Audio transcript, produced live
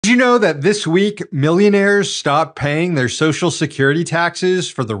Did you know that this week millionaires stopped paying their Social Security taxes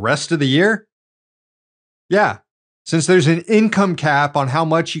for the rest of the year? Yeah, since there's an income cap on how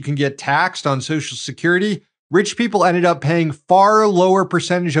much you can get taxed on Social Security, rich people ended up paying far lower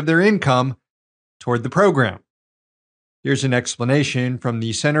percentage of their income toward the program. Here's an explanation from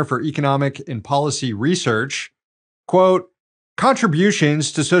the Center for Economic and Policy Research. Quote,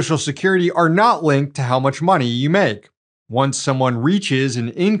 contributions to Social Security are not linked to how much money you make. Once someone reaches an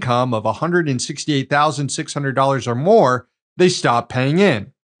income of $168,600 or more, they stop paying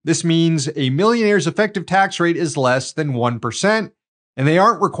in. This means a millionaire's effective tax rate is less than 1%, and they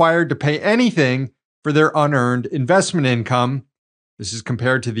aren't required to pay anything for their unearned investment income. This is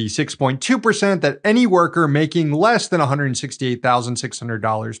compared to the 6.2% that any worker making less than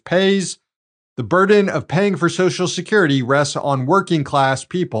 $168,600 pays. The burden of paying for Social Security rests on working class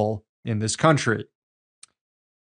people in this country.